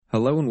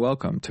Hello and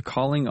welcome to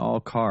Calling All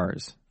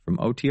Cars from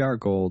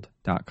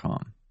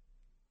OTRGold.com.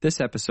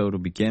 This episode will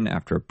begin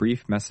after a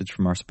brief message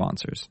from our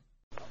sponsors.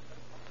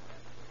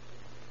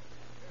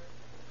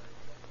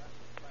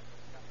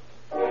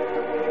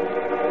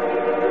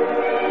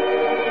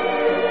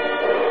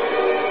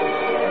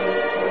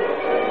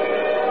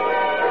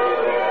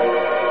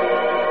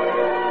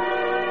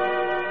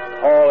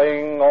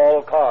 Calling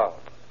All Cars,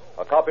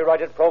 a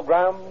copyrighted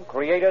program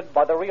created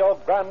by the Rio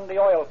Grande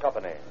Oil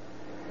Company.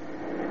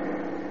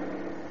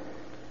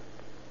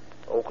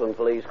 Oakland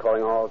Police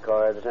calling all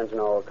cars. Attention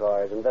all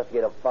cars.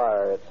 Investigate a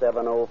fire at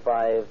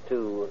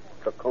 7052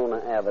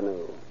 Tracona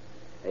Avenue.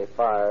 A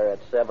fire at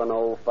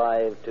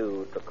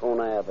 7052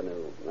 Tracona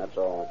Avenue. That's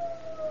all.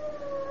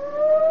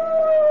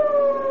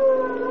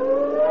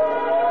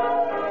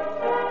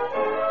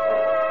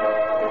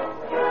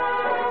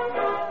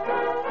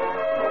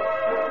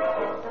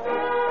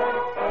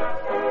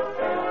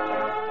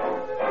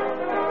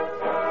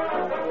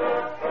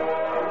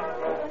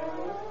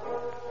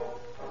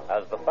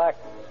 As the facts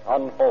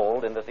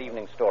unfold in this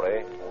evening's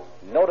story,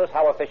 notice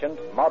how efficient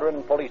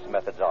modern police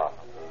methods are.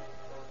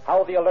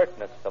 How the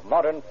alertness of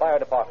modern fire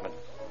departments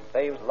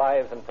saves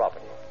lives and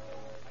property.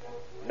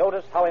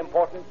 Notice how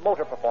important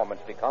motor performance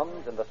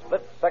becomes in the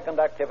split-second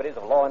activities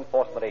of law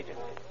enforcement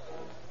agencies.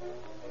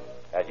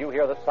 As you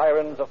hear the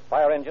sirens of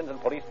fire engines and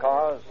police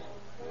cars,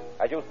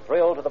 as you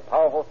thrill to the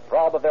powerful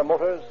throb of their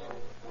motors,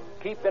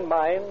 keep in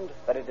mind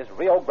that it is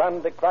Rio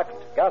Grande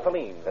cracked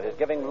gasoline that is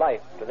giving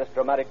life to this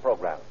dramatic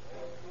program.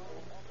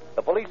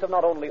 The police of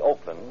not only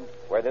Oakland,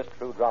 where this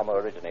true drama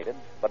originated,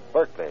 but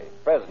Berkeley,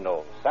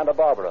 Fresno, Santa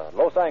Barbara,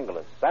 Los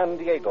Angeles, San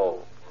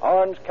Diego,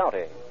 Orange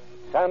County,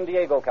 San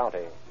Diego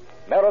County,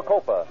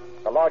 Maricopa,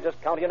 the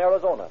largest county in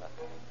Arizona,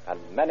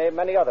 and many,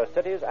 many other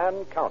cities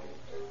and counties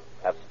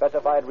have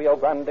specified Rio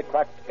Grande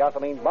cracked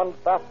gasoline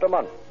month after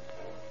month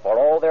for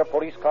all their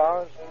police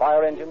cars,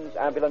 fire engines,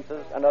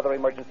 ambulances, and other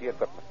emergency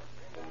equipment.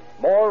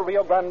 More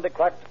Rio Grande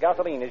cracked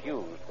gasoline is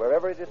used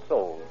wherever it is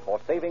sold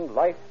for saving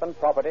life and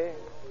property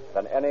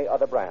than any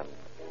other brand.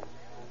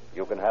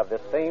 You can have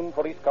this same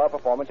police car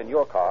performance in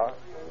your car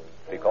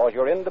because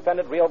your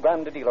independent Rio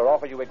Grande dealer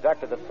offers you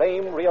exactly the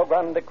same Rio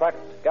Grande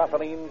cracked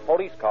gasoline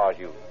police cars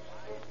use.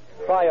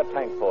 Try a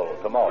tankful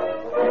tomorrow.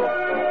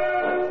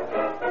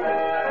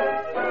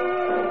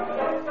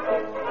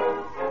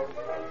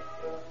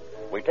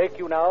 We take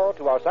you now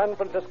to our San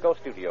Francisco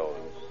studios,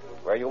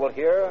 where you will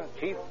hear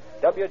Chief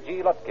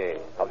W.G. Lutke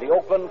of the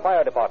Oakland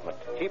Fire Department.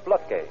 Chief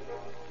Lutke.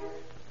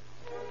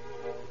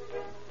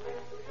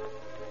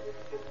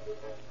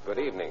 Good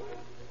evening.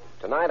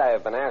 Tonight I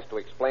have been asked to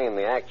explain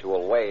the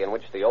actual way in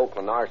which the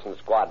Oakland Arson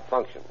Squad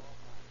functions.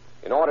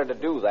 In order to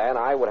do that,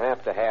 I would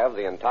have to have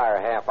the entire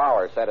half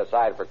hour set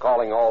aside for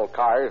calling all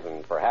cars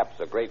and perhaps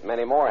a great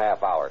many more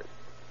half hours.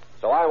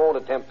 So I won't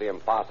attempt the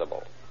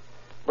impossible.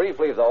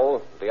 Briefly,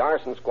 though, the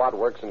Arson Squad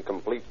works in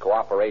complete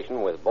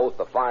cooperation with both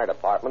the fire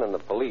department and the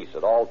police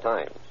at all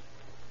times.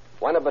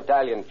 When a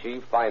battalion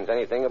chief finds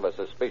anything of a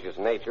suspicious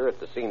nature at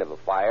the scene of a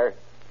fire,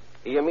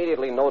 he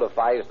immediately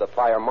notifies the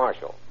fire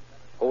marshal,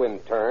 who in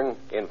turn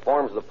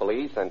informs the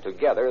police, and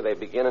together they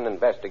begin an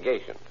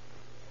investigation.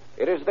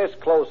 It is this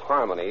close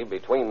harmony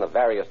between the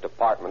various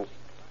departments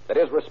that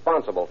is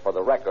responsible for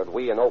the record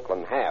we in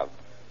Oakland have,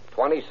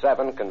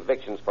 27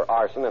 convictions for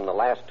arson in the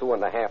last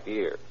 2.5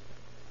 years.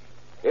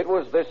 It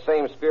was this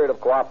same spirit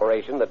of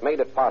cooperation that made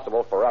it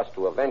possible for us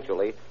to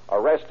eventually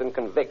arrest and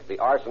convict the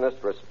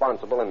arsonist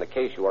responsible in the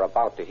case you are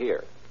about to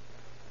hear.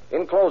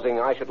 In closing,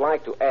 I should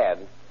like to add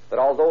that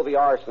although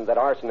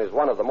arson is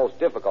one of the most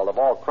difficult of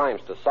all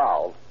crimes to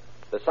solve,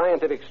 the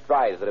scientific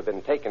strides that have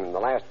been taken in the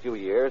last few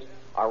years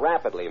are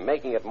rapidly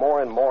making it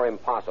more and more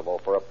impossible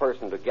for a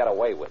person to get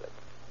away with it.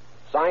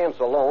 Science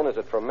alone is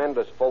a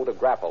tremendous foe to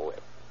grapple with.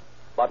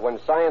 But when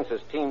science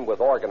is teamed with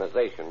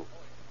organization,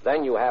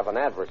 then you have an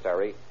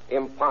adversary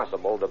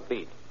impossible to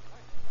beat.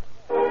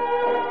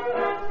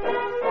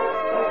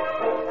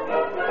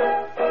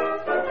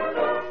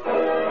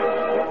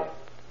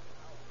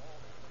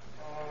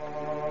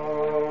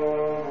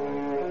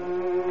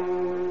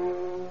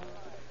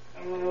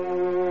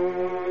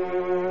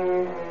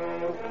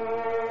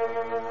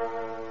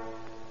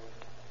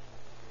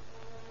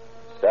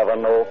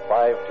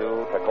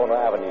 7052 Tracona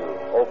Avenue,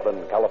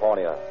 Oakland,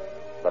 California,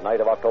 the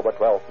night of October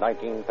 12th,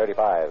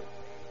 1935.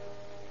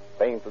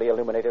 Faintly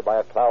illuminated by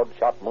a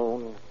cloud-shot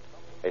moon,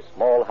 a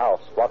small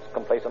house squats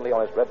complacently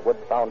on its redwood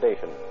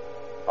foundation,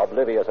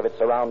 oblivious of its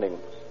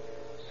surroundings,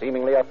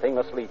 seemingly a thing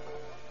asleep.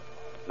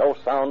 No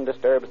sound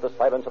disturbs the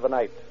silence of the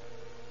night.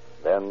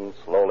 Then,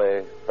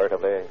 slowly,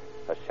 furtively,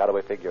 a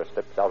shadowy figure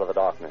slips out of the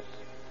darkness,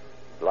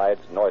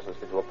 glides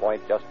noiselessly to a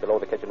point just below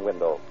the kitchen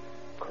window,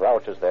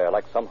 crouches there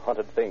like some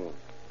hunted thing.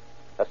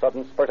 A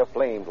sudden spurt of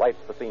flame lights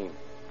the scene,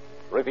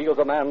 reveals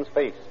a man's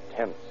face,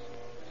 tense,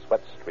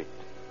 sweat-streaked,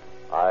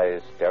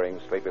 eyes staring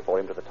straight before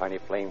him to the tiny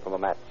flame from a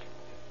match.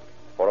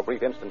 For a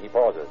brief instant he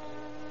pauses,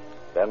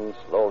 then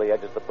slowly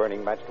edges the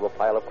burning match to a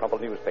pile of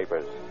crumpled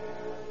newspapers,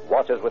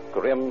 watches with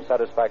grim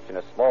satisfaction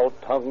as small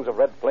tongues of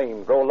red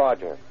flame grow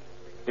larger,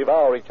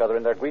 devour each other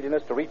in their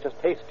greediness to reach a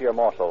tastier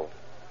morsel,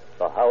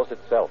 the house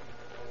itself.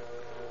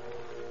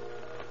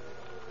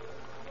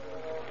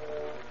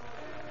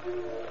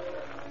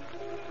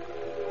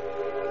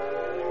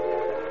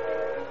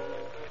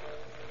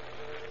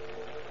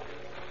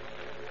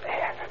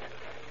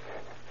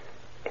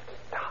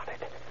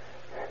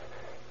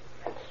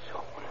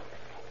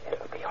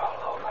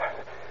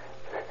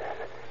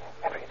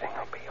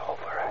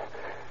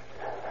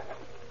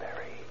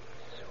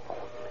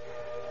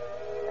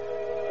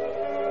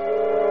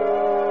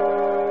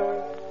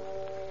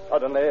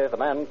 Suddenly, the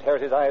man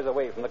tears his eyes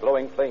away from the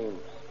glowing flames,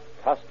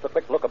 casts a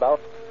quick look about,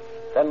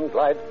 then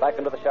glides back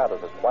into the shadows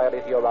as quietly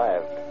as he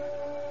arrived.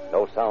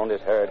 No sound is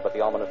heard but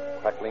the ominous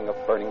crackling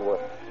of burning wood.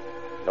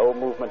 No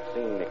movement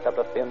seen except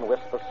a thin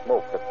wisp of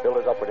smoke that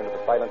billowed upward into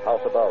the silent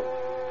house above.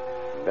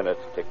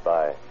 Minutes tick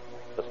by.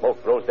 The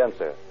smoke grows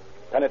denser,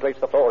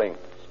 penetrates the flooring,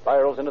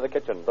 spirals into the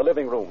kitchen, the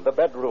living room, the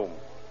bedroom,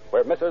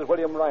 where Mrs.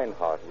 William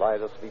Reinhardt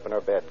lies asleep in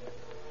her bed.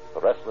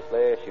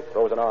 Restlessly, she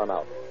throws an arm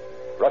out,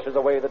 brushes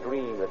away the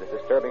dream that is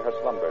disturbing her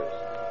slumbers.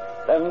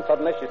 Then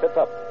suddenly she sits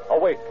up,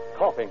 awake,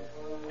 coughing,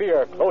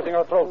 fear closing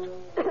her throat.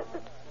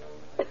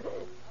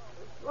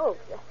 Smoke.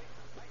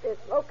 There's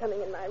smoke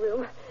coming in my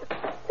room.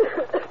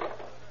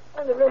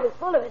 And the room is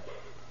full of it.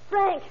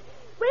 Frank!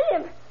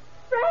 William!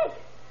 Frank!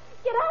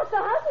 Get out! The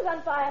house is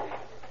on fire!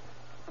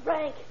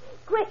 Frank,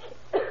 quick!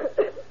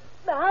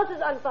 The house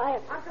is on fire.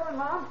 I'm coming,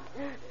 Mom.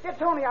 Get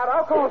Tony out.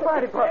 I'll call the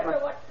fire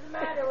department. What's the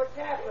matter? What's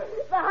happened?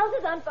 The house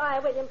is on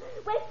fire, William.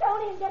 Wake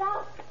Tony and get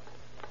out.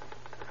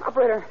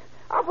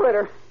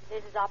 Operator.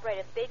 This is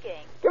operator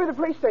speaking. Give me the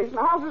police station.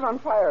 The house is on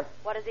fire.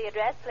 What is the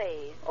address,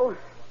 please? Oh,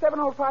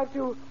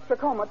 7052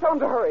 Tacoma. Tell them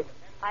to hurry.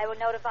 I will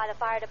notify the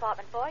fire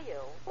department for you.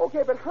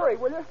 Okay, but hurry,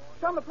 will you?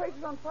 Tell them the place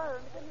is on fire.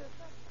 And get here.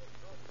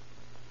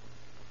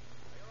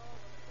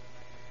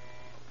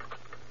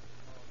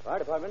 Fire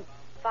department.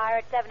 Fire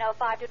at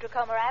 7052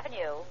 Tacoma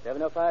Avenue.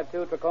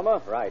 7052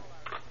 Tacoma? Right.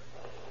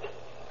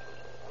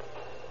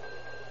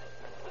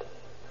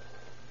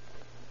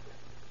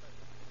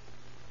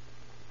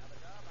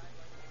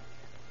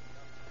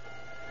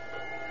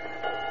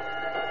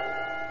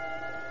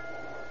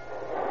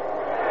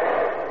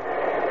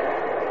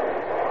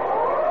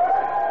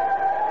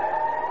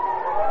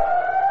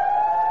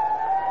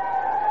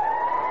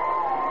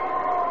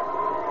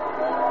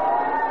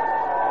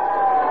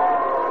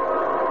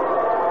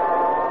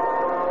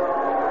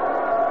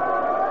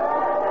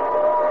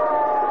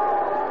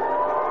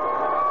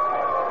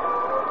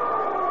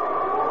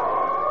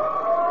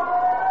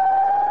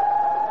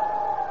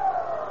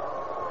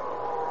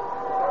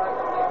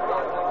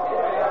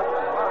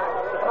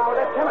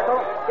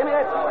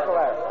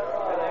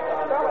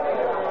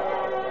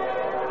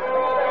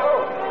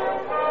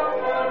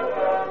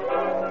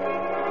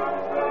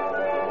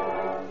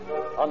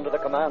 Under the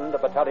command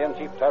of Battalion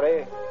Chief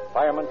Terry,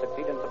 firemen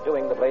succeed in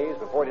subduing the blaze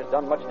before it has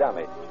done much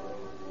damage.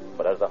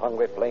 But as the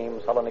hungry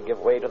flames sullenly give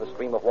way to the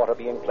stream of water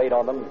being played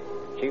on them,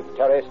 Chief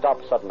Terry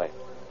stops suddenly,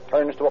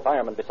 turns to a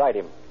fireman beside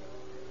him.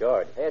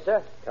 George. Yes,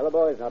 sir? Tell the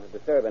boys not to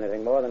disturb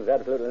anything more than is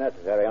absolutely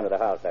necessary under the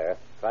house there.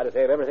 Try to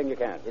save everything you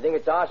can. You think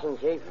it's arson,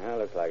 Chief? Well,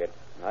 looks like it.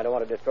 I don't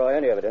want to destroy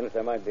any evidence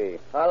there might be.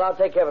 Well, I'll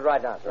take care of it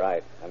right now, sir.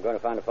 Right. I'm going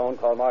to find a phone,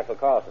 call Marshal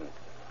Carlson.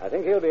 I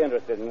think he'll be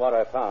interested in what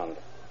I found.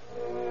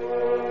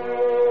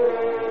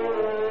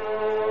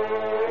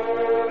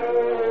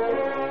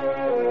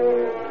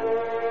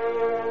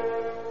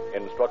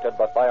 Instructed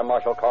by Fire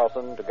Marshal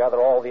Carlson to gather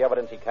all the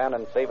evidence he can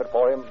and save it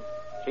for him,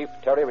 Chief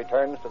Terry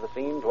returns to the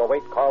scene to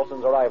await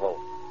Carlson's arrival.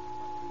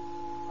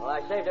 Well,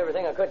 I saved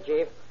everything I could,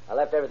 Chief. I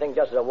left everything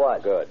just as it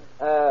was. Good.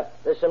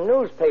 There's some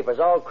newspapers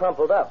all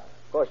crumpled up.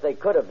 Of course, they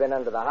could have been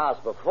under the house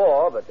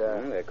before, but...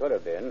 They could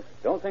have been.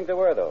 Don't think they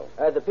were, though.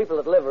 The people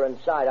that live are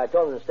inside. I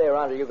told them to stay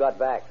around till you got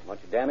back. Much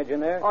damage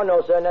in there? Oh,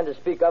 no, sir. And then to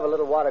speak of, a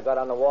little water got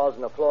on the walls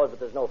and the floors, but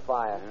there's no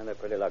fire. They're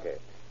pretty lucky.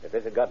 If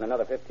this had gotten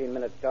another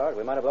 15-minute start,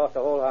 we might have lost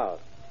the whole house.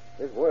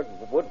 This wood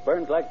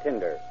burns like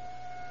tinder.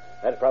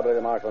 That's probably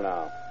the marshal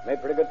now.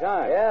 Made pretty good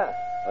time. Yeah.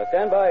 Well,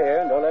 stand by here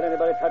and don't let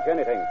anybody touch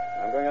anything.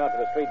 I'm going out to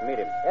the street and meet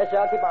him. Yes, sir.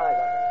 I'll keep my eyes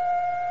on him.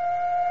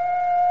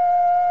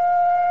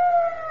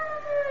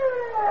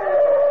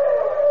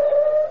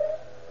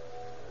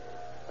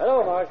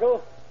 Hello,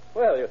 Marshal.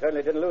 Well, you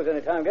certainly didn't lose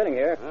any time getting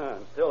here.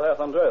 I'm still half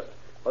undressed.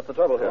 What's the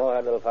trouble here? Oh, I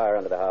had a little fire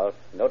under the house.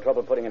 No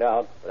trouble putting it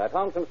out. But I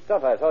found some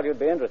stuff I thought you'd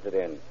be interested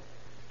in.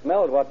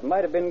 Smelled what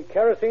might have been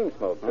kerosene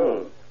smoke,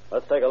 too.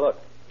 Let's take a look.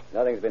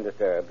 Nothing's been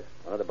disturbed.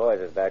 One of the boys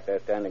is back there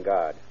standing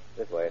guard.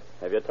 This way.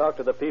 Have you talked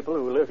to the people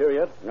who live here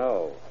yet?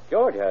 No.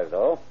 George has,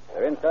 though.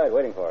 They're inside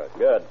waiting for us.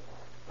 Good.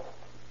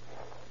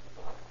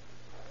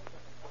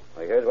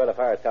 Well, here's where the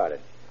fire started.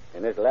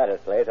 In this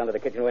lattice place under the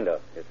kitchen window.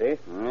 You see?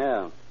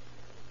 Yeah.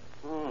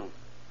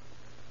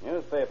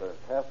 Newspaper,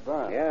 half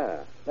burned.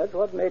 Yeah. That's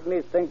what made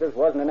me think this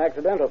wasn't an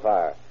accidental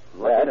fire.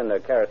 That and the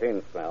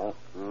kerosene smell.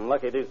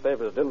 Lucky these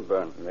papers didn't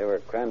burn. They were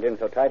crammed in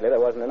so tightly there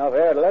wasn't enough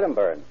air to let them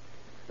burn.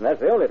 And that's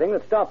the only thing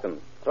that stopped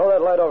them. Throw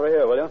that light over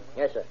here, will you?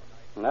 Yes, sir.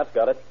 And that's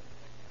got it.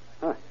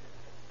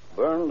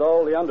 Burned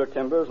all the under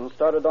timbers and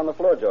started on the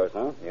floor joist,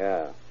 huh?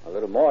 Yeah. A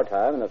little more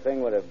time and the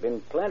thing would have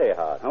been plenty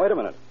hot. Now, wait a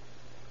minute.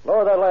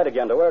 Lower that light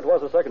again to where it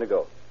was a second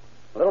ago.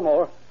 A little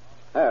more.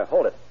 There,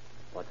 hold it.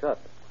 What's up?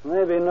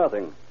 Maybe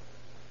nothing.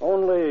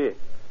 Only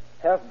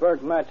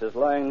half-burnt matches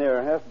lying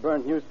near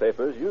half-burnt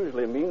newspapers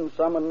usually means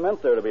someone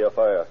meant there to be a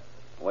fire.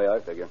 The way I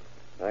figure.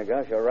 By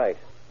gosh, you're right.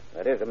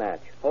 That is a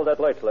match. Hold that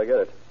light till I get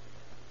it.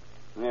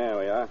 There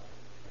we are.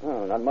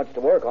 Oh, not much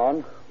to work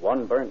on.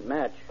 One burnt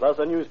match. Plus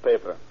a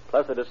newspaper.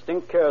 Plus a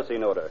distinct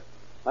kerosene odor.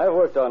 I've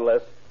worked on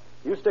less.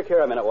 You stick here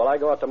a minute while I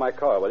go out to my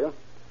car, will you?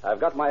 I've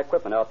got my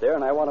equipment out there,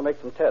 and I want to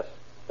make some tests.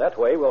 That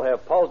way, we'll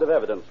have positive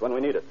evidence when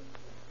we need it.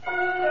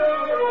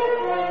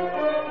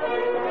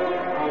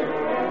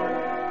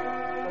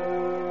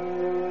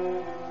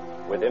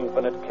 With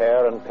infinite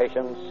care and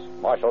patience,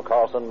 Marshal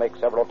Carlson makes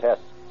several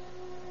tests.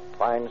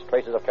 Finds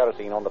traces of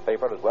kerosene on the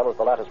paper as well as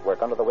the lattice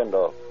work under the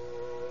window.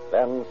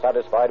 Then,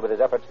 satisfied with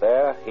his efforts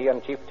there, he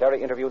and Chief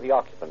Terry interview the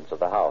occupants of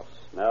the house.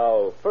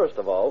 Now, first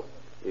of all,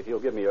 if you'll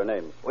give me your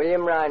names.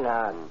 William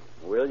Reinhardt.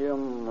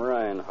 William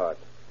Reinhardt.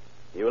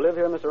 You live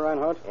here, Mr.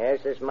 Reinhardt?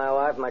 Yes, this is my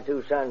wife, my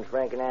two sons,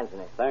 Frank and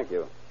Anthony. Thank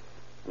you.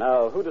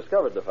 Now, who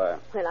discovered the fire?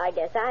 Well, I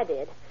guess I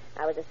did.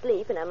 I was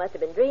asleep, and I must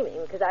have been dreaming,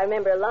 because I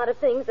remember a lot of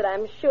things that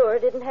I'm sure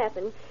didn't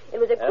happen. It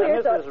was a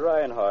queer Mrs.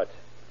 Reinhardt,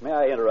 may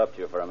I interrupt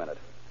you for a minute?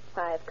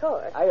 Why, of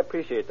course. I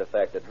appreciate the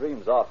fact that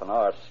dreams often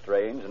are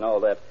strange and all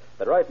that,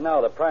 but right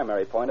now the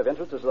primary point of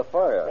interest is the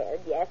fire. Well,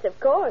 yes, of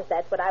course.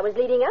 That's what I was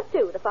leading up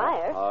to, the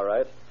fire. All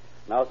right.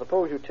 Now,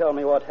 suppose you tell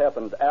me what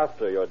happened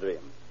after your dream.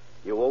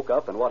 You woke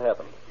up, and what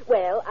happened?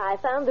 Well, I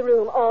found the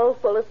room all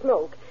full of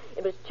smoke.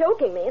 It was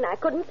choking me, and I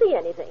couldn't see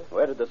anything.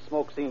 Where did the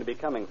smoke seem to be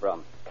coming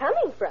from?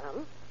 Coming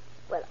from?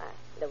 Well,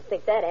 I don't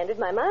think that entered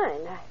my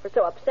mind. I was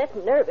so upset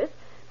and nervous.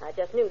 I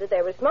just knew that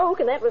there was smoke,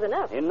 and that was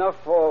enough. Enough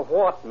for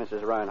what,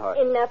 Mrs. Reinhardt?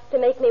 Enough to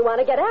make me want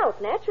to get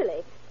out,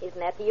 naturally. Isn't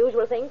that the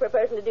usual thing for a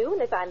person to do when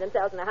they find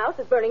themselves in a house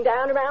that's burning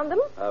down around them?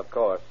 Of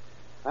course.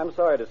 I'm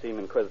sorry to seem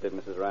inquisitive,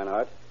 Mrs.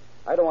 Reinhardt.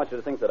 I don't want you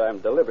to think that I'm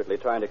deliberately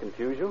trying to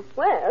confuse you.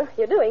 Well,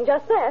 you're doing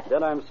just that.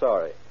 Then I'm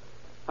sorry.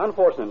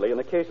 Unfortunately, in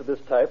the case of this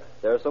type,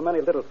 there are so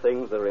many little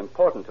things that are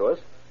important to us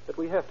that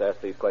we have to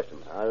ask these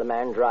questions. Well, the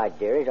man's right,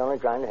 dear. He's only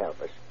trying to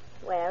help us.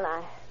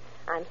 Well,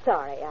 I'm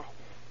sorry.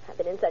 I've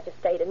been in such a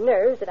state of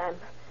nerves that I'm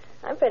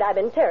afraid I've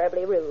been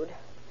terribly rude.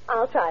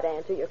 I'll try to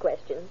answer your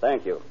questions.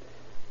 Thank you.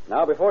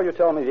 Now, before you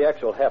tell me the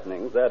actual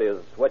happenings, that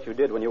is, what you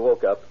did when you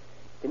woke up,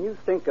 can you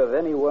think of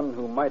anyone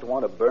who might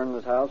want to burn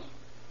this house?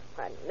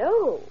 Why,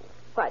 no.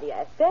 Why do you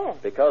ask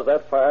that? Because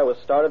that fire was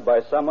started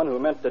by someone who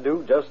meant to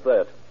do just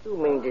that. You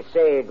mean to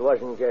say it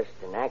wasn't just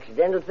an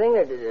accidental thing,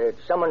 that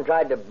someone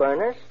tried to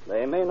burn us?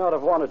 They may not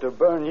have wanted to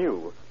burn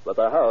you, but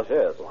the house,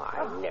 yes. Why,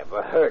 I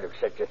never heard of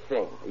such a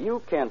thing.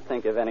 You can't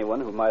think of anyone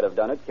who might have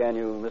done it, can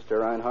you,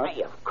 Mr. Reinhardt?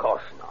 Why, of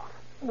course not.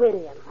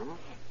 William,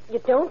 you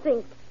don't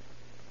think...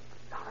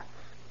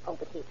 Oh,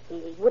 but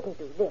he wouldn't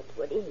do this,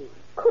 would he? He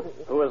couldn't.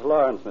 Who is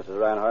Lawrence, Mrs.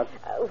 Reinhardt?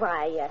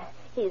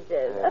 He's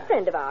a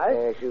friend of ours.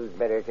 Yes, you'd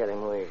better tell him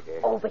who he is, dear.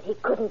 Oh, but he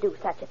couldn't do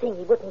such a thing.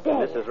 He wouldn't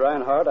dare. Mrs.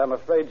 Reinhardt, I'm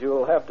afraid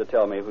you'll have to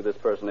tell me who this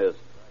person is.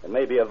 It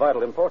may be of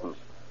vital importance.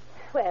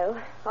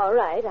 Well, all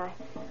right.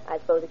 I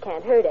suppose it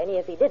can't hurt any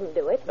if he didn't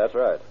do it. That's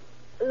right.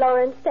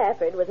 Lawrence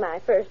Stafford was my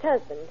first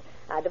husband.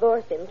 I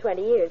divorced him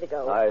 20 years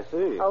ago. I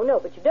see. Oh, no,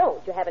 but you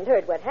don't. You haven't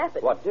heard what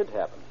happened. What did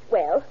happen?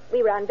 Well,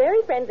 we were on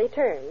very friendly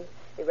terms.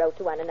 We wrote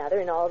to one another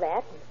and all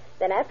that. And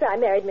then after I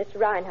married Mr.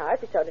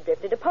 Reinhardt, we sort of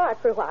drifted apart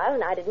for a while,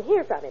 and I didn't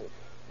hear from him.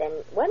 Then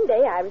one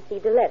day I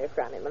received a letter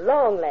from him, a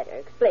long letter,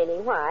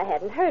 explaining why I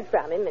hadn't heard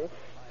from him and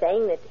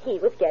saying that he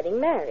was getting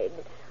married.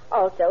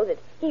 Also that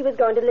he was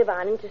going to live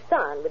on in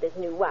Tucson with his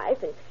new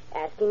wife and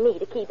asking me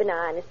to keep an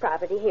eye on his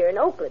property here in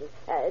Oakland.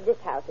 This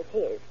house is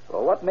his.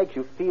 Well, what makes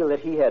you feel that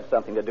he had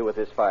something to do with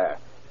this fire?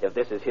 If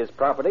this is his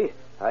property,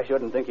 I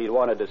shouldn't think he'd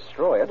want to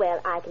destroy it.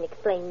 Well, I can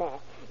explain that.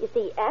 You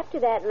see, after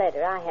that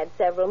letter, I had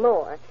several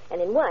more.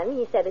 And in one,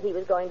 he said that he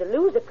was going to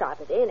lose a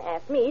property and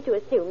asked me to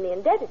assume the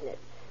indebtedness.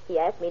 He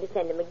asked me to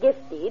send him a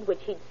gift deed,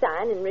 which he'd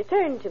sign and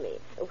return to me,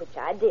 which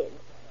I did.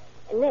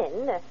 And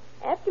then,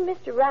 after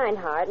Mr.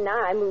 Reinhardt and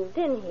I moved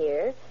in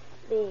here,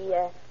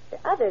 the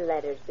other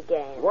letters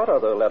began. What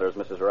other letters,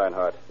 Mrs.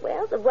 Reinhardt?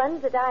 Well, the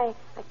ones that I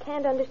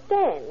can't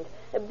understand.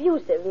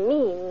 Abusive,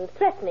 mean,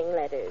 threatening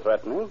letters.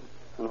 Threatening?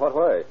 In what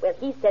way? Well,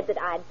 he said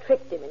that I'd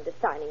tricked him into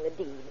signing the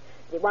deed.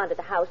 He wanted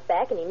the house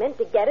back, and he meant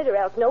to get it or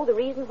else know the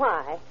reason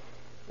why.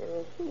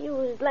 And he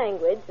used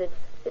language that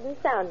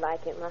didn't sound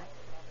like him.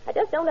 I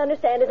just don't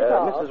understand it at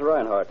all. Mrs.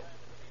 Reinhardt,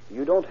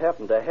 you don't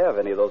happen to have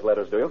any of those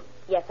letters, do you?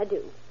 Yes, I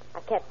do. I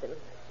kept them.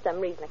 For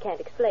some reason I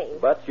can't explain.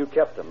 But you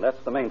kept them.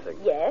 That's the main thing.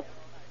 Yes?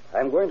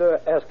 I'm going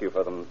to ask you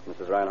for them,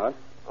 Mrs. Reinhardt.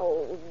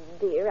 Oh,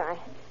 dear, I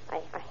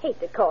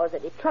hate to cause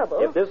any trouble.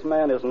 If this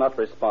man is not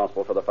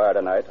responsible for the fire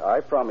tonight,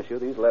 I promise you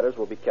these letters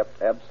will be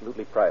kept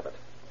absolutely private.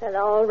 Well,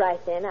 all right,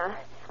 then.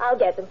 I'll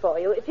get them for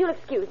you. If you'll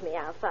excuse me,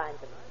 I'll find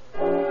them.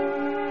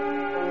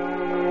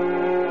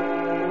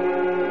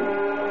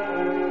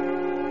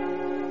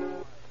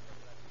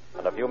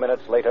 And a few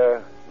minutes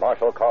later,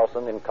 Marshal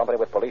Carlson, in company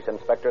with police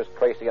inspectors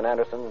Tracy and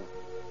Anderson,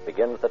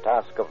 begins the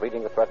task of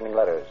reading the threatening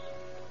letters.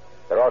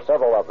 There are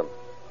several of them,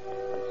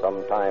 and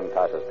some time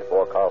passes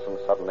before Carlson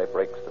suddenly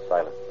breaks the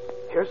silence.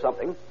 Here's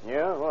something.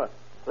 Yeah, what?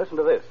 Listen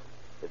to this.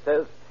 It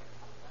says,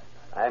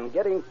 I'm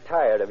getting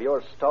tired of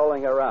your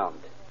stalling around.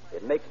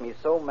 It makes me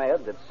so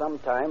mad that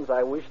sometimes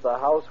I wish the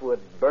house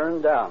would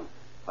burn down.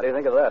 What do you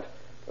think of that?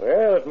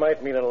 Well, it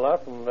might mean a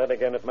lot, and then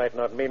again, it might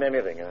not mean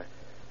anything.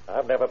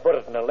 I've never put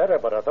it in a letter,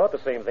 but I thought the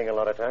same thing a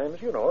lot of times,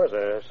 as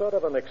a sort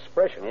of an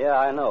expression. Yeah,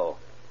 I know.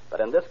 But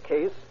in this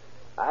case,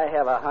 I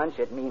have a hunch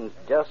it means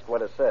just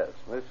what it says.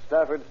 Miss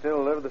Stafford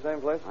still live at the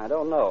same place? I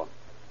don't know.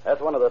 That's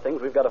one of the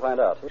things we've got to find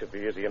out. Should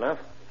be easy enough.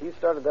 If he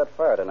started that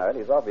fire tonight,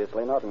 he's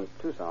obviously not in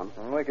Tucson.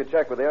 And we could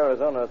check with the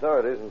Arizona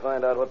authorities and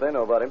find out what they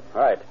know about him.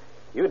 Right.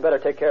 You'd better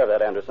take care of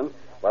that, Anderson,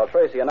 while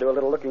Tracy and I do a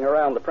little looking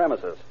around the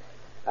premises.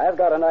 I've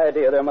got an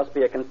idea there must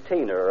be a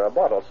container or a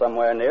bottle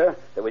somewhere near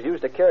that was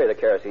used to carry the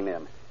kerosene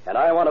in, and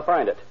I want to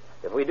find it.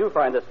 If we do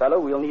find this fellow,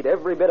 we'll need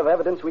every bit of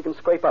evidence we can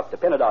scrape up to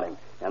pin it on him,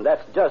 and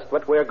that's just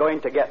what we're going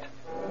to get.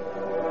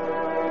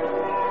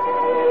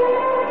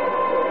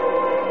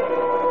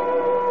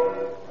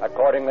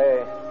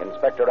 Accordingly,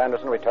 Inspector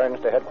Anderson returns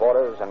to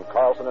headquarters, and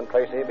Carlson and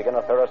Tracy begin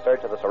a thorough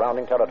search of the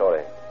surrounding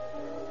territory.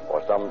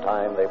 For some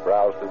time, they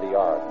browse through the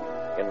yard,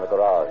 in the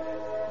garage.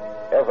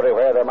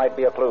 Everywhere there might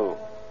be a clue.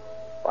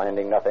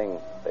 Finding nothing,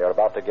 they are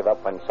about to give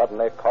up when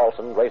suddenly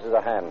Carlson raises a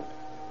hand.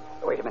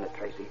 Wait a minute,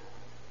 Tracy.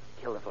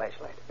 Kill the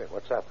flashlight. Hey,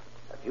 what's up?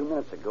 A few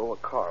minutes ago, a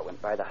car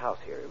went by the house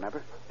here,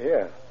 remember?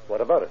 Yeah.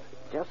 What about it?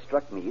 It just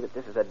struck me that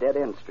this is a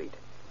dead-end street,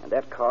 and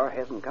that car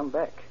hasn't come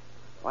back.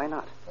 Why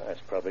not?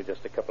 It's probably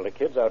just a couple of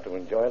kids out to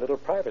enjoy a little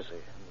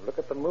privacy. Look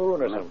at the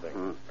moon or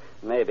something.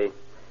 Maybe.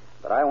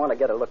 But I want to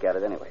get a look at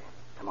it anyway.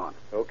 Come on.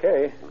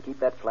 Okay. And keep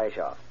that flash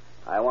off.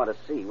 I want to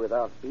see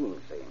without being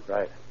seen.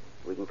 Right.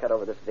 We can cut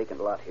over this vacant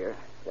lot here.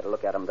 Get a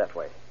look at them that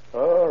way.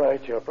 All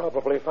right. You'll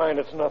probably find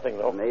it's nothing,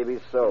 though. Maybe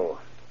so.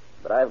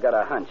 But I've got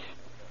a hunch,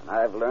 and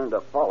I've learned to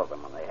follow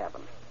them when they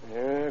happen.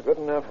 Yeah, good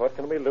enough. What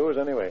can we lose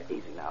anyway?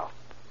 Easy now.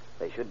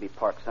 They should be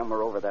parked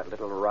somewhere over that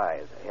little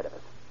rise ahead of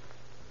us.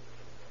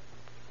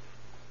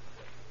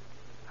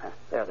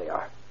 There they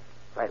are.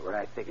 Right where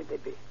I figured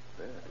they'd be.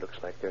 Yeah, it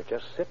looks like they're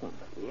just sitting.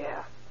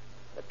 Yeah.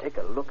 But take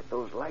a look at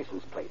those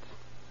license plates.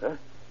 Huh?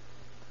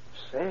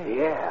 Say.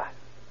 Yeah.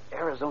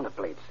 Arizona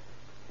plates.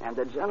 And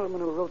the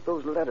gentleman who wrote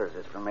those letters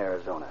is from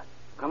Arizona.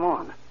 Come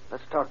on.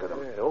 Let's talk to them.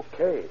 Yeah,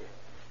 okay.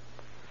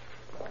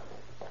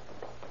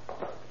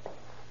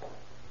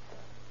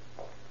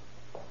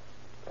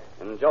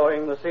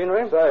 Enjoying the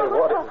scenery?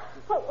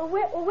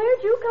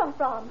 Where'd you come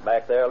from?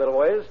 Back there a little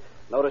ways.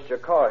 Noticed your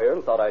car here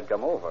and thought I'd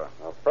come over.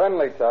 A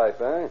friendly type,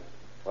 eh?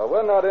 Well,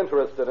 we're not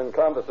interested in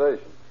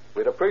conversation.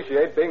 We'd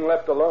appreciate being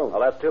left alone.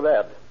 Well, that's too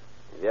bad.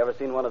 Have you ever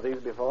seen one of these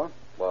before?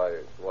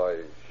 Why,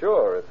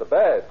 sure. It's a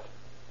badge.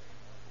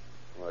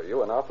 Are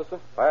you an officer?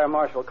 Fire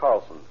Marshal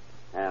Carlson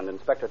and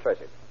Inspector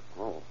Tracy.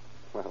 Oh,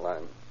 well,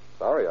 I'm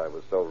sorry I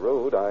was so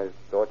rude. I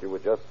thought you were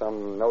just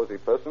some nosy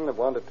person that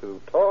wanted to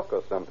talk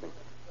or something.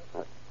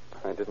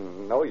 I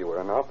didn't know you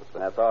were an officer.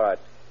 That's all right.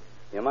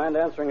 You mind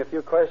answering a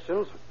few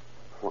questions?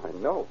 Why,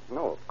 no,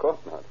 of course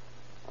not.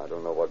 I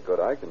don't know what good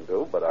I can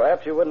do, but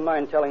Perhaps you wouldn't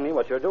mind telling me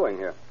what you're doing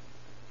here.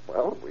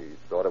 Well, we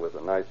thought it was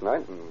a nice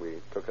night, and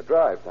we took a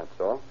drive, that's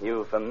all.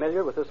 You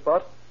familiar with this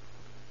spot?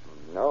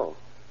 No.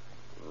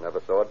 Never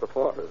saw it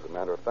before, as a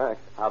matter of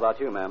fact. How about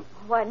you, ma'am?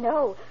 Why,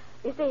 no.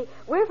 You see,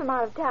 we're from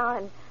out of town,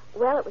 and,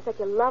 well, it was such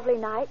a lovely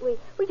night, we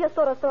just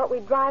sort of thought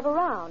we'd drive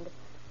around.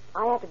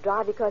 I have to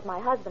drive because my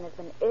husband has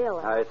been ill.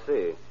 I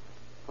see.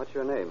 What's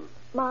your name?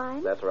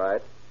 Mine? That's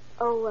right.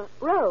 Oh,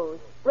 Rose.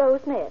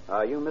 Rose Smith.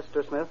 Are you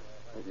Mr. Smith?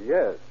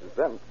 Yes,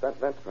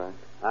 that's right.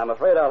 I'm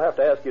afraid I'll have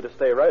to ask you to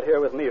stay right here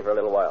with me for a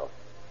little while.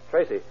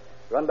 Tracy,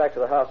 run back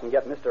to the house and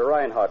get Mr.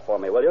 Reinhardt for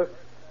me, will you?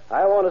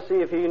 I want to see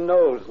if he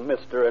knows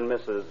Mr. and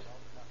Mrs.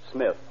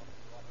 Smith.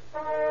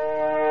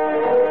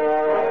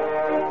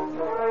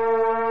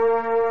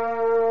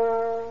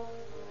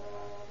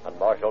 And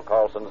Marshal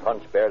Carlson's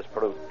hunch bears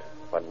fruit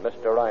when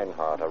Mr.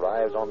 Reinhardt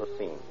arrives on the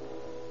scene.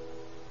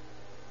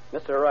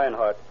 Mr.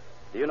 Reinhardt,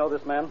 do you know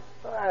this man?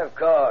 Why, of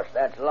course.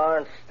 That's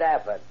Lawrence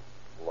Stafford.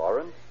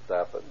 Lawrence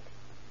Stafford?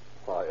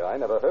 Why, I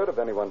never heard of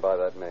anyone by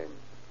that name.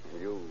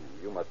 You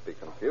must be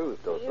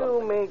confused or something.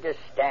 You mean to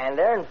stand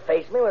there and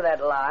face me with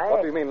that lie?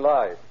 What do you mean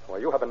lie? Why,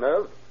 you have a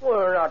nerve.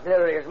 Well, not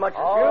nearly as much as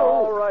you.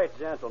 All right,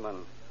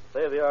 gentlemen.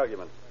 Save the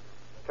arguments.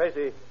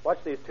 Tracy, watch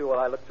these two while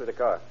I look through the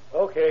car.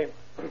 Okay.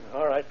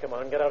 All right, come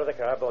on. Get out of the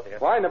car, both of you.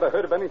 Why, I never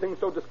heard of anything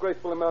so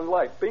disgraceful in my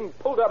life. Being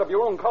pulled out of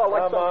your own car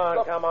like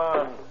Come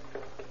on.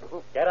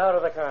 Get out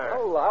of the car.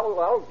 Oh,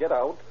 I'll get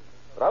out.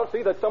 But I'll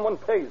see that someone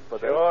pays for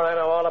this. Sure, I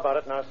know all about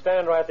it. Now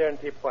stand right there and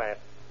keep quiet.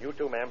 You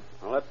too, ma'am.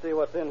 Well, let's see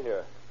what's in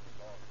here.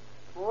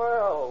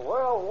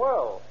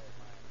 Well.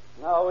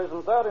 Now,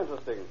 isn't that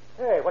interesting?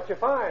 Hey, what you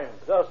find?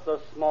 Just a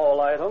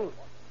small item.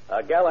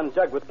 A gallon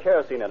jug with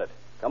kerosene in it.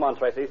 Come on,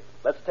 Tracy.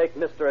 Let's take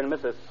Mr. and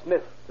Mrs.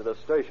 Smith to the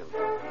station.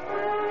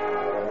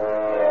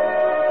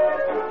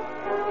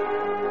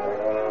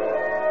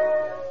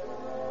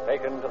 Take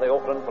taken to the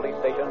Oakland police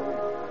station.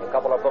 The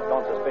couple are booked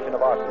on suspicion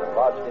of arson and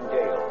lodged in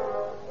jail.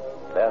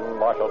 Then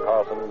Marshal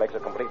Carlson makes a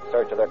complete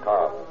search of their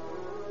car.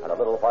 And a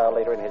little while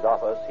later in his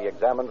office, he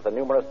examines the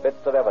numerous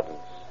bits of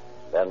evidence,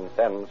 then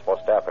sends for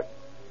Stafford.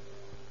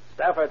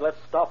 Stafford, let's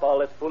stop all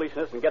this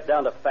foolishness and get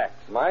down to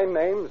facts. My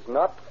name's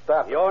not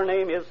Stafford. Your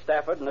name is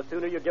Stafford, and the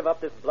sooner you give up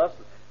this bluff,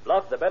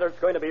 the better it's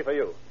going to be for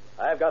you.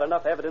 I've got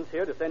enough evidence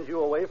here to send you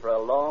away for a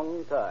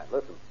long time.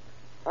 Listen,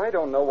 I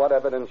don't know what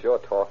evidence you're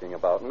talking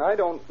about, and I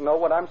don't know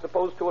what I'm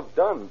supposed to have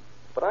done.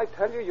 But I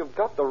tell you, you've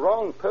got the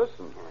wrong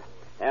person.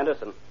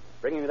 Anderson,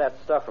 bring me that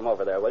stuff from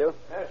over there, will you?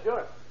 Yeah,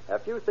 sure. A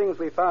few things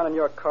we found in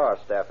your car,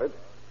 Stafford.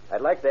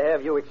 I'd like to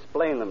have you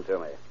explain them to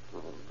me.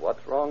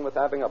 What's wrong with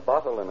having a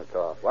bottle in a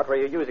car? What were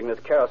you using this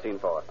kerosene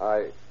for?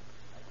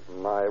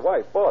 My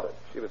wife bought it.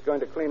 She was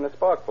going to clean the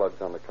spark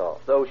plugs on the car.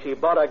 So she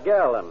bought a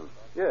gallon.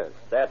 Yes.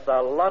 That's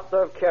a lot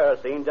of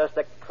kerosene just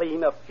to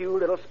clean a few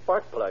little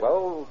spark plugs.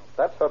 Well,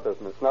 that's her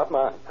business, not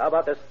mine. How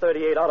about this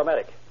 .38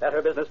 automatic? That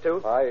her business,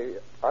 too? I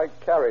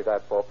carry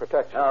that for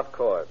protection. Of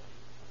course.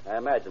 I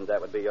imagined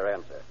that would be your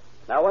answer.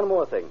 Now, one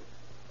more thing.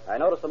 I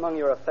noticed among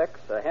your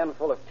effects a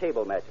handful of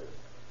table matches.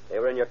 They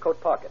were in your coat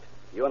pocket.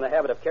 You in the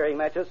habit of carrying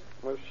matches?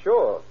 Well,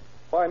 sure.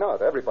 Why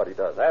not? Everybody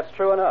does. That's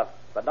true enough.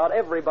 But not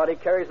everybody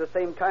carries the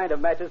same kind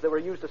of matches that were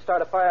used to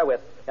start a fire with.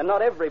 And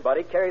not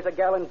everybody carries a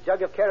gallon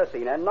jug of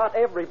kerosene. And not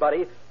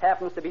everybody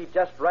happens to be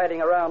just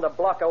riding around a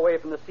block away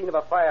from the scene of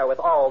a fire with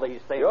all these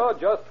things. You're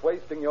just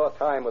wasting your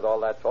time with all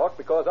that talk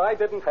because I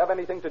didn't have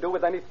anything to do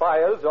with any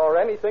fires or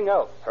anything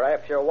else.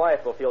 Perhaps your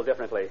wife will feel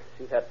differently.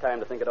 She's had time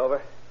to think it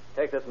over.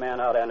 Take this man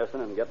out,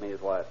 Anderson, and get me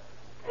his wife.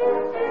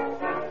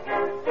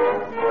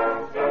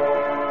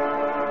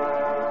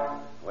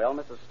 Well,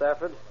 Mrs.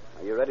 Stafford,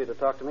 are you ready to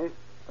talk to me?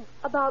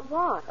 About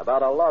what?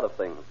 About a lot of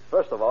things.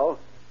 First of all,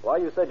 why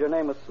you said your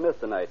name was Smith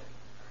tonight.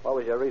 What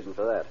was your reason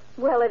for that?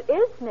 Well, it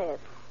is Smith.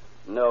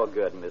 No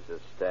good, Mrs.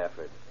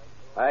 Stafford.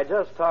 I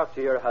just talked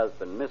to your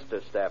husband,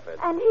 Mr. Stafford.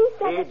 And he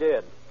said... He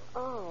did.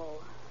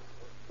 Oh.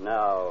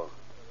 Now,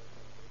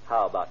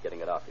 how about getting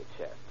it off your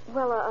chest?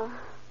 Well,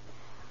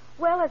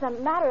 as a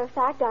matter of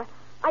fact,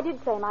 I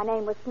did say my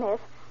name was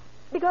Smith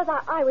because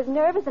I was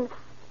nervous and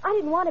I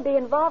didn't want to be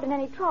involved in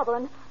any trouble.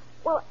 And,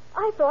 well,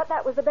 I thought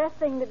that was the best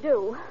thing to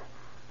do.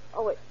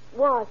 Oh, it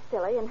was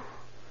silly, and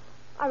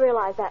I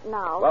realize that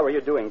now. What were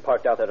you doing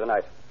parked out there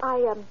tonight?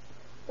 We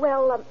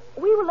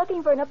were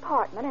looking for an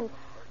apartment, and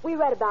we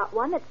read about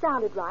one that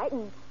sounded right,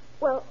 and,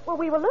 well,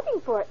 we were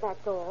looking for it,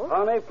 that's all.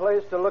 Funny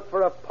place to look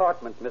for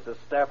apartment, Mrs.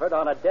 Stafford,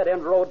 on a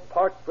dead-end road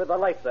parked with the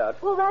lights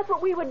out. Well, that's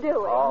what we were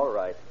doing. All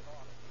right.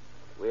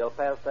 We'll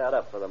pass that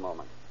up for the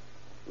moment.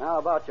 Now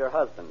about your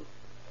husband.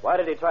 Why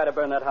did he try to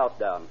burn that house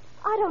down?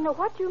 I don't know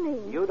what you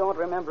mean. You don't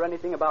remember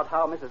anything about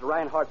how Mrs.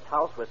 Reinhardt's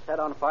house was set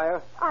on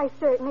fire? I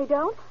certainly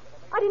don't.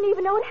 I didn't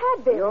even know it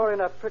had been. You're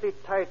in a pretty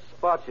tight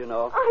spot, you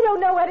know. I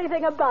don't know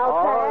anything about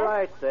that. All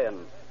right,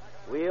 then.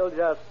 We'll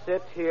just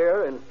sit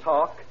here and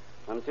talk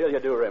until you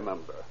do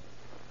remember.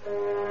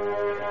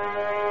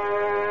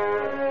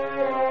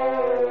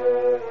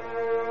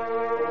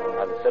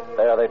 And sit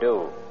there they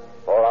do.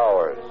 For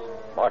hours,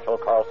 Marshal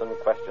Carlson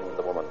questions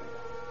the woman.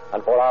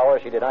 And for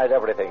hours she denies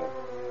everything.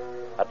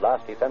 At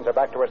last he sends her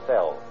back to her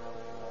cell,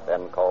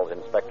 then calls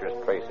Inspectors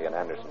Tracy and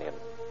Anderson in.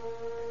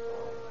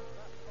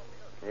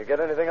 Can you get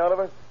anything out of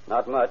her?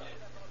 Not much.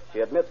 She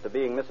admits to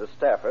being Mrs.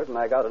 Stafford, and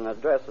I got an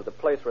address of the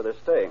place where they're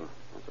staying.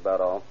 That's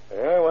about all.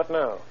 Yeah, what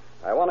now?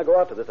 I want to go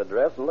out to this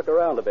address and look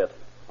around a bit.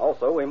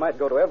 Also, we might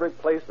go to every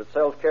place that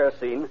sells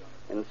kerosene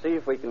and see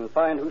if we can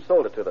find who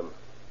sold it to them.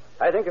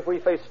 I think if we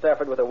face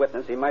Stafford with a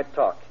witness, he might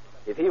talk.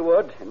 If he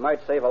would, it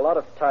might save a lot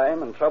of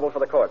time and trouble for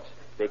the courts.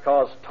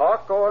 Because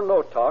talk or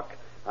no talk,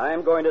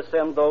 I'm going to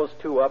send those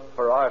two up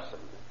for arson.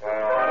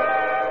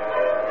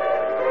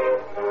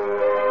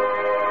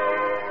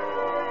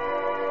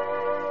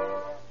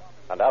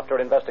 And after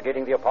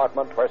investigating the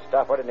apartment where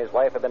Stafford and his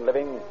wife have been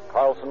living,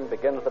 Carlson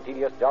begins the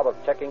tedious job of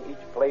checking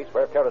each place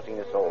where kerosene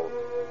is sold.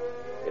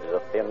 It is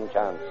a thin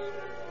chance,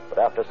 but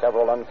after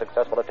several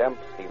unsuccessful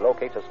attempts, he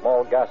locates a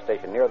small gas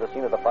station near the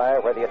scene of the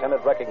fire where the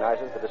attendant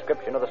recognizes the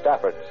description of the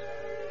Staffords.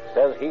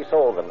 Says he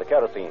sold them the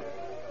kerosene.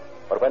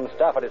 But when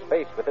Stafford is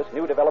faced with this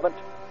new development,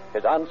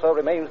 his answer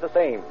remains the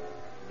same.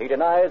 He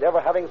denies ever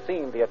having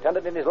seen the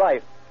attendant in his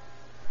life.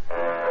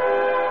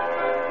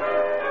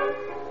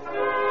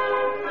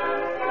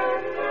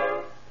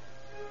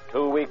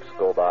 2 weeks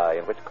go by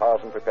in which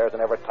Carlson prepares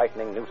an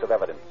ever-tightening noose of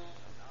evidence.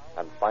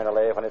 And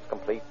finally, when it's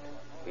complete,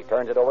 he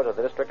turns it over to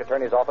the district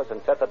attorney's office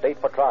and sets a date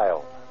for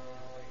trial.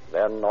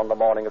 Then, on the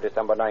morning of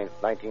December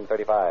 9th,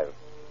 1935,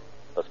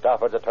 the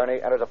Stafford's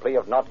attorney enters a plea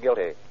of not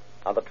guilty,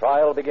 and the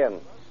trial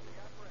begins.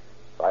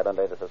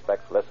 Silently, the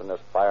suspects listen as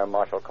Fire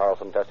Marshal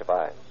Carlson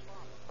testifies,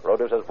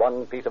 produces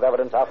one piece of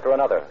evidence after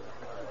another.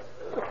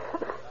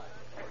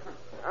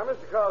 Now,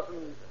 Mr.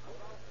 Carlson,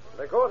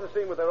 the court has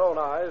seen with their own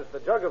eyes the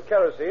jug of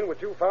kerosene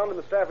which you found in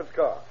the Stafford's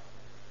car.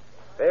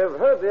 They have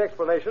heard the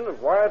explanation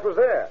of why it was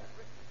there.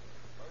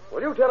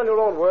 Will you tell in your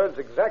own words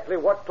exactly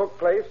what took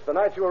place the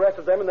night you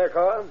arrested them in their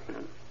car?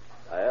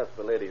 I asked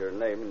the lady her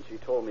name, and she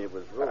told me it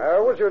was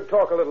Rose. Would you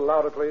talk a little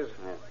louder, please?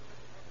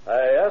 Yeah.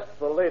 I asked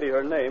the lady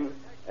her name,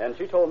 and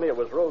she told me it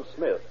was Rose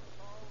Smith.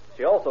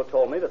 She also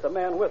told me that the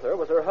man with her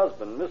was her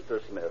husband, Mr.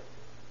 Smith.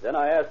 Then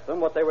I asked them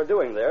what they were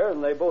doing there,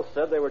 and they both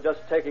said they were just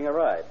taking a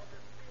ride.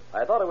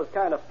 I thought it was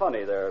kind of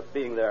funny, their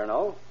being there and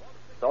all.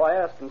 So I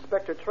asked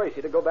Inspector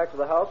Tracy to go back to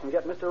the house and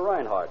get Mr.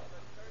 Reinhardt.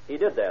 He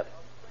did that.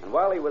 And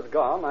while he was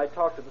gone, I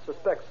talked to the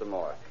suspects some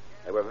more.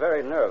 They were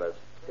very nervous.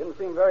 Didn't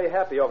seem very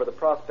happy over the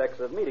prospects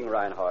of meeting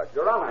Reinhardt.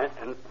 Your Honor.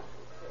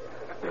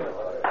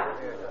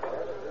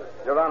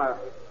 Your Honor,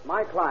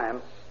 my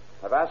clients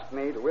have asked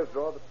me to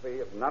withdraw the plea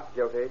of not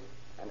guilty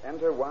and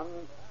enter one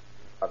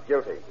of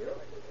guilty.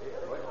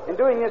 In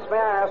doing this, may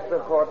I ask the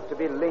court to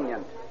be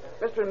lenient?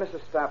 Mr. and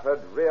Mrs.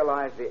 Stafford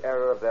realize the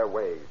error of their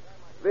ways,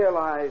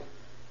 realize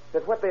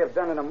that what they have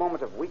done in a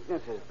moment of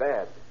weakness is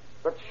bad.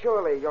 But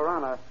surely, Your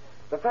Honor,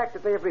 the fact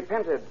that they have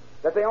repented,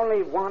 that they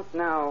only want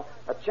now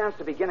a chance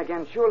to begin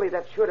again, surely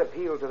that should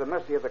appeal to the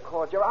mercy of the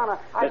court. Your Honor,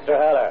 Mr.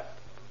 Haller,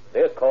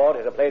 this court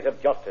is a place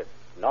of justice,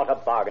 not a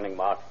bargaining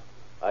mart.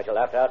 I shall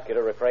have to ask you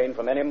to refrain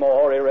from any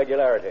more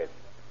irregularities.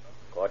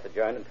 Court's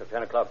adjourned until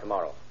 10 o'clock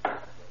tomorrow.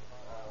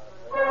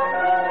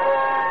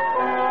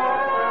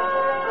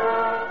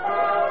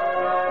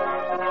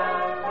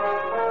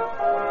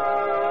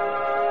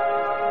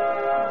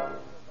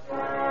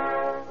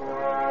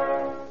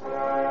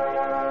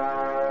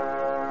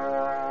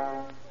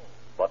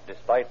 But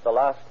despite the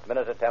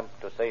last-minute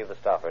attempt to save the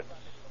Staffords,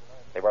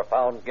 they were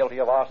found guilty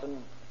of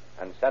arson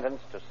and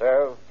sentenced to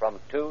serve from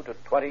 2 to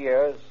 20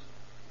 years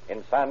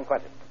in San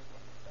Quentin.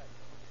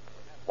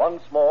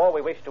 Once more,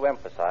 we wish to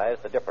emphasize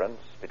the difference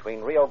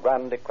between Rio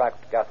Grande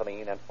cracked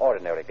gasoline and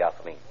ordinary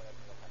gasoline.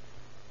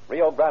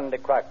 Rio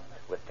Grande cracked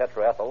with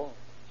tetraethyl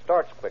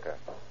starts quicker,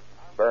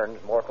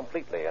 burns more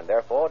completely, and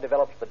therefore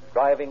develops the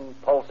driving,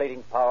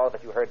 pulsating power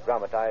that you heard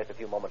dramatized a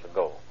few moments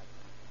ago.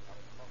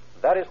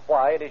 That is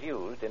why it is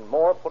used in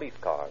more police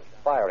cars,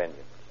 fire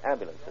engines,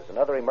 ambulances, and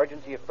other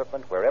emergency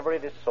equipment wherever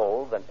it is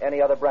sold than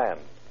any other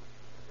brand.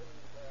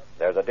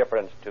 There's a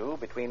difference, too,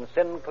 between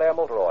Sinclair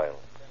motor oil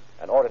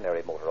and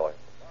ordinary motor oil.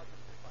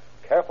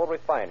 Careful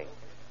refining,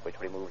 which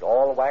removes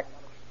all wax,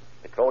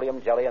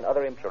 petroleum jelly, and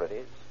other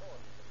impurities,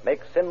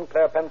 makes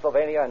Sinclair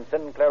Pennsylvania and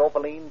Sinclair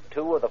Opaline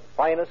two of the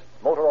finest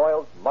motor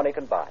oils money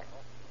can buy.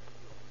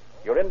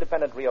 Your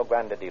independent Rio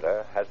Grande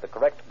dealer has the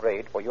correct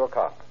grade for your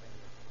car.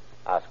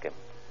 Ask him.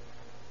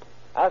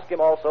 Ask him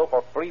also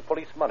for free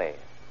police money,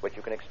 which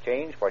you can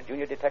exchange for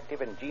junior detective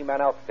and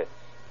G-man outfits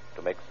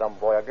to make some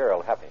boy or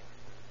girl happy.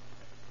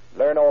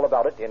 Learn all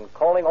about it in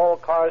Calling All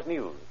Cars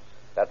News,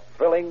 that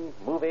thrilling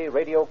movie,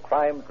 radio,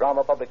 crime,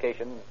 drama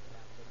publication,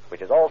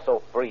 which is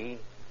also free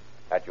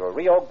at your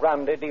Rio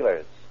Grande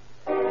dealers.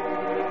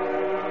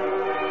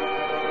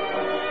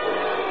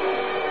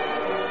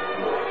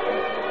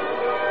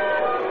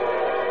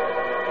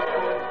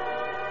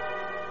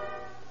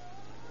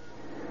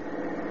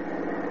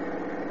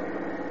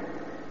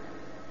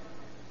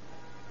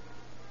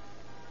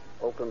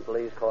 Oakland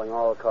Police calling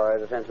all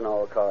cars, attention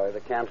all cars. A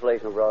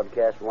cancellation of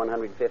broadcast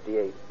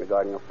 158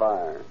 regarding a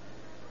fire.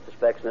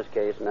 Suspects in this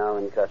case now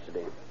in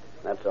custody.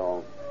 That's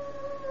all.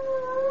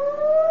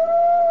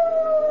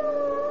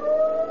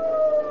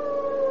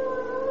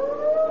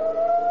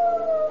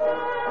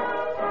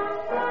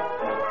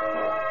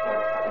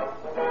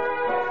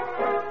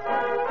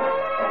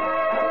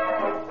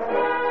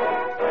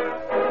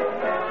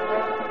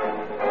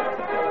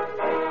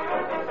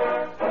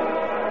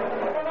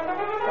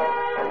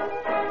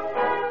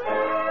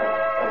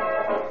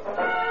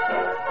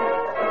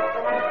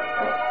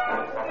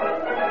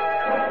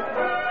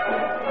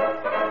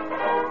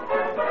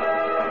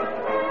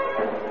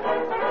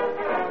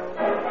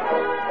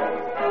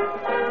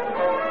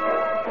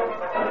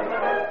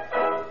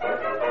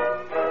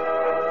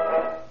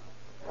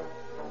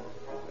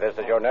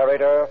 This is your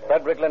narrator,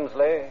 Frederick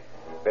Lindsley,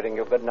 bidding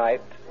you good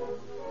night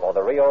for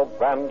the Rio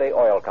Grande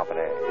Oil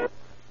Company.